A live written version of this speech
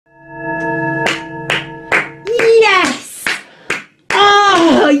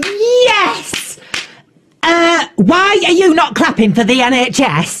Why are you not clapping for the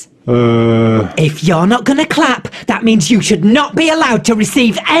NHS? If you're not gonna clap, that means you should not be allowed to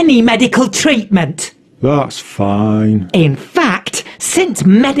receive any medical treatment. That's fine. In fact, since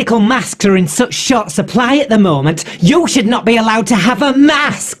medical masks are in such short supply at the moment, you should not be allowed to have a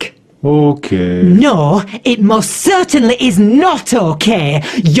mask. Okay. No, it most certainly is not okay.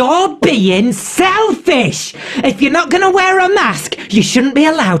 You're being selfish. If you're not going to wear a mask, you shouldn't be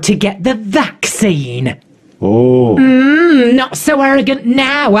allowed to get the vaccine. Oh. Not so arrogant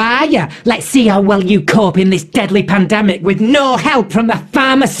now, are you? Let's see how well you cope in this deadly pandemic with no help from the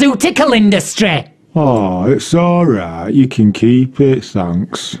pharmaceutical industry. Oh, it's alright. You can keep it,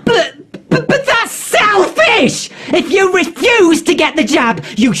 thanks. But that's selfish! If you refuse to get the jab,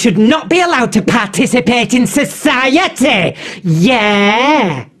 you should not be allowed to participate in society!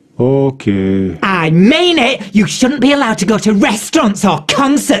 Yeah! Okay. I mean it! You shouldn't be allowed to go to restaurants or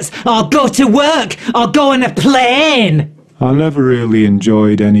concerts or go to work or go on a plane! I never really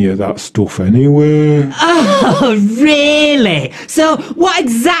enjoyed any of that stuff anyway. Oh, really? So what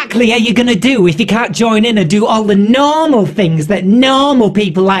exactly are you going to do if you can't join in and do all the normal things that normal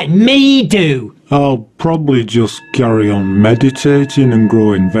people like me do? I'll probably just carry on meditating and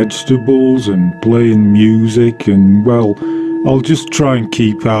growing vegetables and playing music and, well, I'll just try and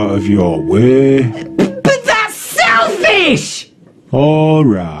keep out of your way. But that's selfish!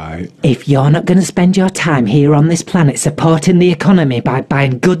 Alright. If you're not going to spend your time here on this planet supporting the economy by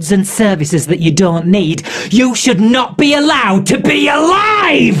buying goods and services that you don't need, you should not be allowed to be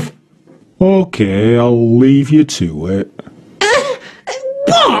alive! Okay, I'll leave you to it.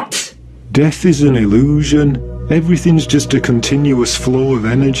 What? Death is an illusion. Everything's just a continuous flow of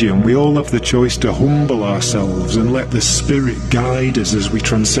energy, and we all have the choice to humble ourselves and let the spirit guide us as we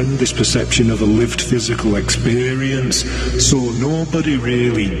transcend this perception of a lived physical experience, so nobody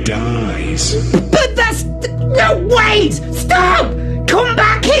really dies. But that's... No, wait! Stop! Come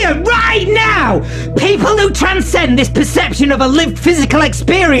back here right now! People who transcend this perception of a lived physical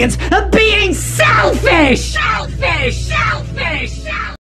experience are being selfish! Selfish! Selfish! Selfish!